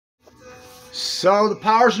So the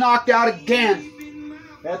power's knocked out again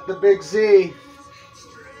at the Big Z.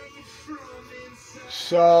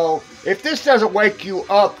 So if this doesn't wake you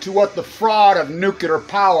up to what the fraud of nuclear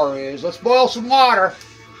power is, let's boil some water.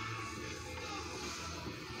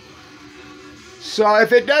 So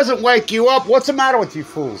if it doesn't wake you up, what's the matter with you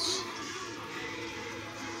fools?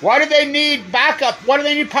 Why do they need backup? Why do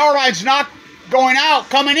they need power lines not going out,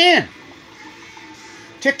 coming in?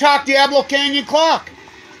 TikTok Diablo Canyon clock.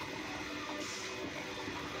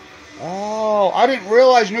 Oh, I didn't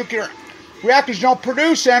realize nuclear reactors don't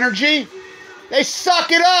produce energy. They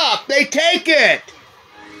suck it up. They take it.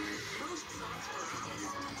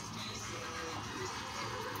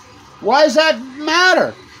 Why does that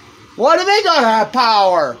matter? Why do they gotta have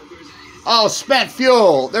power? Oh, spent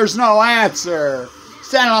fuel. There's no answer.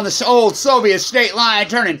 Standing on this old Soviet state line,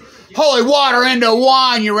 turning holy water into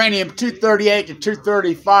wine, uranium-238 to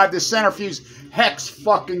 235, the centrifuge hex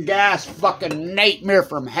fucking gas, fucking nightmare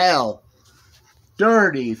from hell.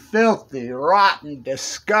 Dirty, filthy, rotten,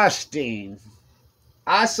 disgusting.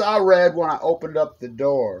 I saw red when I opened up the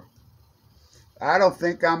door. I don't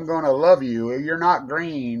think I'm going to love you. You're not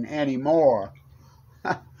green anymore.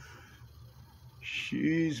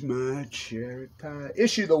 She's my cherry pie.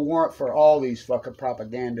 Issue the warrant for all these fucking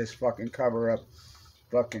propagandists, fucking cover up,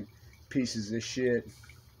 fucking pieces of shit.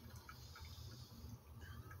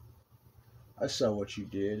 I saw what you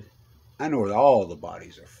did. I know where all the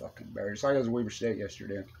bodies are fucking buried. It's like I was in Weber State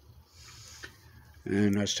yesterday.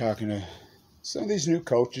 And I was talking to some of these new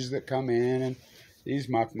coaches that come in and these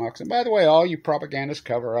mucks. And by the way, all you propagandist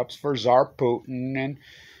cover-ups for Tsar Putin and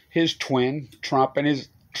his twin, Trump, and his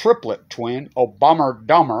triplet twin, Obama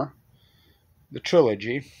Dumber, the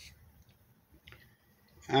trilogy.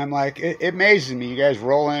 I'm like, it amazes me. You guys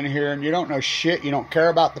roll in here and you don't know shit. You don't care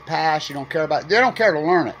about the past. You don't care about, they don't care to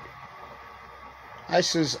learn it. I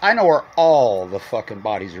says, I know where all the fucking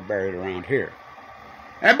bodies are buried around here.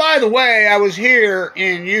 And by the way, I was here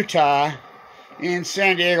in Utah, in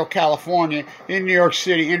San Diego, California, in New York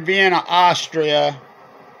City, in Vienna, Austria,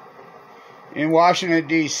 in Washington,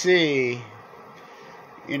 D.C.,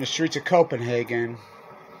 in the streets of Copenhagen,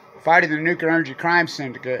 fighting the nuclear energy crime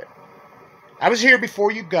syndicate. I was here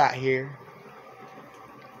before you got here.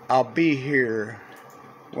 I'll be here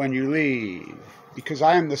when you leave, because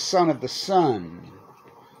I am the son of the sun.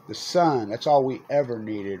 The sun, that's all we ever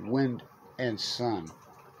needed, wind and sun.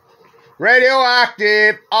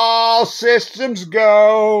 Radioactive, all systems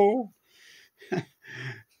go.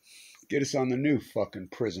 Get us on the new fucking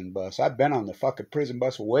prison bus. I've been on the fucking prison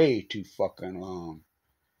bus way too fucking long.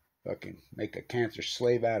 Fucking make a cancer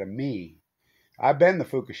slave out of me. I've been the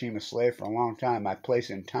Fukushima slave for a long time. My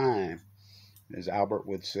place in time, as Albert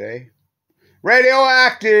would say.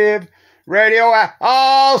 Radioactive, radioactive,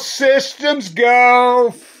 all systems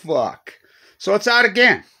go. Fuck. So it's out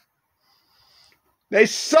again. They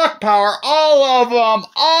suck power, all of them,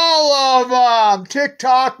 all of them.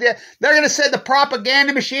 TikTok, they're going to say the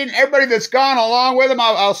propaganda machine, everybody that's gone along with them.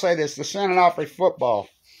 I'll say this, the San Onofre football.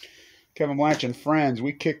 Kevin Blanch and friends,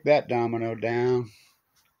 we kicked that domino down.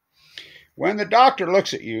 When the doctor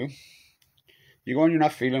looks at you, you're going, you're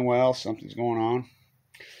not feeling well, something's going on.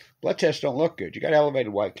 Blood tests don't look good. You got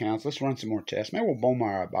elevated white counts. Let's run some more tests. Maybe we'll bone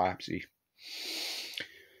marrow biopsy.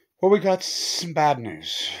 Well, we got some bad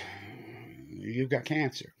news. You've got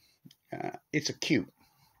cancer. It's acute.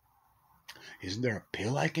 Isn't there a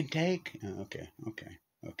pill I can take? Okay.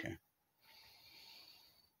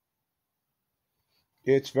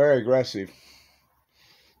 It's very aggressive.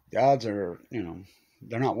 The odds are,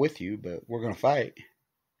 they're not with you, but we're going to fight.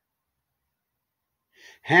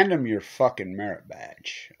 Hand them your fucking merit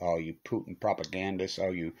badge. All you Putin propagandists,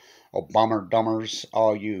 all you Obama dumbers,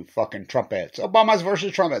 all you fucking Trumpets. Obama's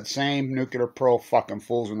versus Trump, same nuclear pro fucking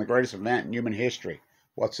fools in the greatest event in human history.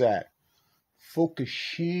 What's that?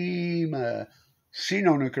 Fukushima. See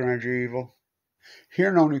no nuclear energy evil.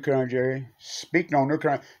 Hear no nuclear energy. Speak no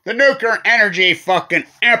nuclear. The nuclear energy fucking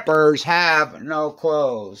emperors have no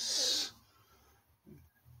clothes.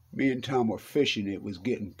 Me and Tom were fishing. It was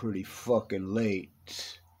getting pretty fucking late.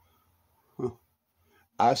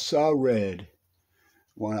 I saw red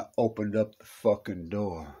when I opened up the fucking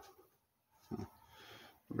door.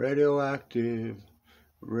 Radioactive,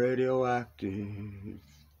 radioactive,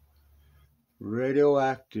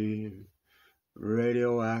 radioactive,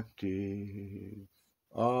 radioactive.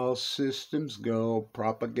 All systems go.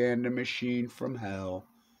 Propaganda machine from hell.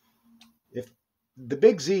 If the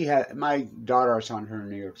Big Z had, my daughter, I was on her in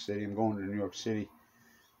New York City. I'm going to New York City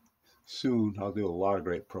soon. I'll do a lot of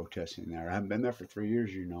great protesting there. I haven't been there for 3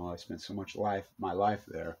 years, I spent so much my life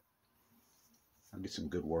there. I'll get some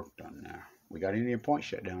good work done there. We got Indian Point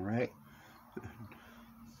shut down, right?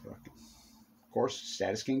 Of course,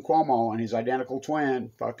 Status King Cuomo and his identical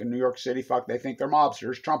twin, fucking New York City, they think they're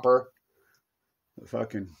mobsters. Trumper, the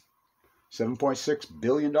fucking $7.6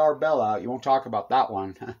 billion bailout. You won't talk about that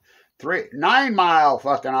one. 9 Mile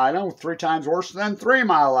fucking island, 3 times worse than 3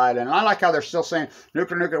 Mile Island. And I like how they're still saying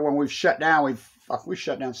nuclear. When we've shut down, we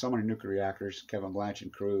shut down so many nuclear reactors. Kevin Blanch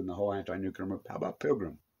and crew and the whole anti-nuclear movement. How about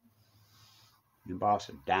Pilgrim in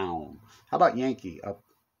Boston? Down. How about Yankee up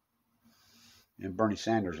in Bernie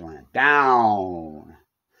Sanders land? Down.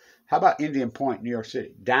 How about Indian Point, New York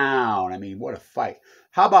City? Down. I mean, what a fight.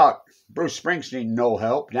 How about Bruce Springsteen, no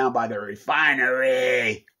help, down by the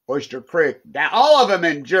refinery, Oyster Creek, down, all of them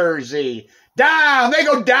in Jersey, down, they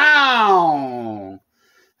go down.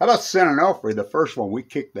 How about San Onofre, the first one, we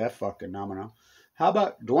kicked that fucking domino. How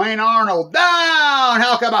about Dwayne Arnold, down.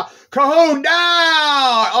 How about Cahoon,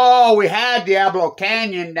 down. Oh, we had Diablo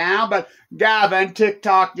Canyon down, but Gavin,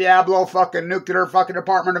 TikTok, Diablo, fucking nuclear, fucking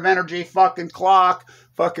Department of Energy, fucking clock,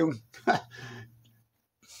 fucking...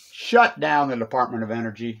 Shut down the Department of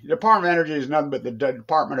Energy. The Department of Energy is nothing but the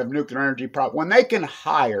Department of Nuclear Energy. When they can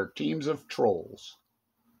hire teams of trolls,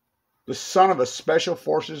 the son of a Special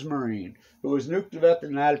Forces Marine who was nuked to death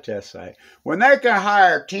in a test site, when they can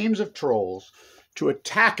hire teams of trolls to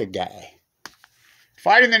attack a guy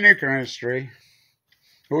fighting the nuclear industry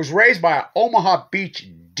who was raised by an Omaha Beach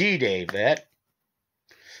D-Day vet,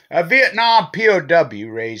 a Vietnam POW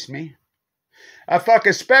raised me, a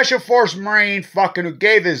fucking Special Force Marine fucking who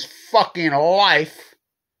gave his fucking life.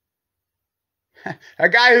 A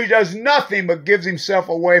guy who does nothing but gives himself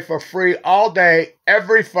away for free all day,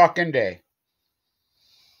 every fucking day.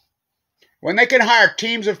 When they can hire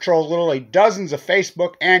teams of trolls, literally dozens of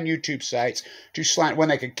Facebook and YouTube sites to slant, when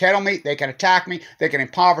they can kettle me, they can attack me, they can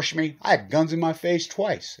impoverish me. I had guns in my face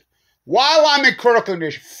twice. While I'm in critical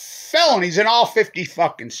condition, felonies in all 50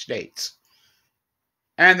 fucking states.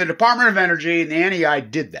 And the Department of Energy and the NEI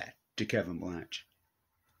did that to Kevin Blanch.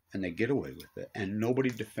 And they get away with it. And nobody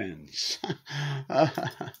defends.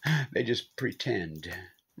 They just pretend.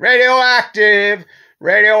 Radioactive!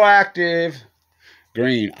 Radioactive!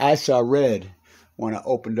 Green. I saw red when I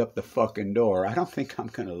opened up the fucking door. I don't think I'm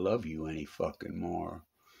going to love you any fucking more.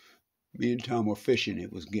 Me and Tom were fishing.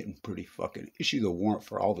 It was getting pretty fucking... Issue the warrant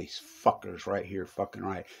for all these fuckers right here fucking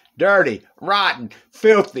right. Dirty, rotten,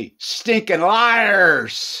 filthy, stinking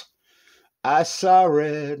liars. I saw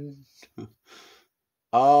red.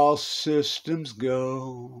 All systems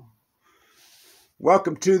go.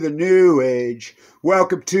 Welcome to the new age.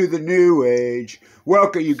 Welcome to the new age.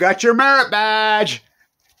 Welcome. You got your merit badge.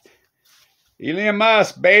 Elon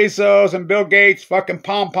Musk, Bezos, and Bill Gates, fucking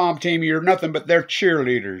pom-pom team. You're nothing but their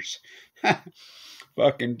cheerleaders.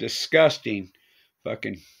 Fucking disgusting.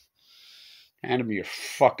 Fucking hand them your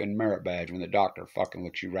fucking merit badge when the doctor fucking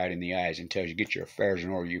looks you right in the eyes and tells you get your affairs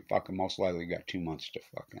in order. You fucking most likely got 2 months to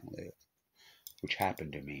fucking live. Which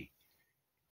happened to me.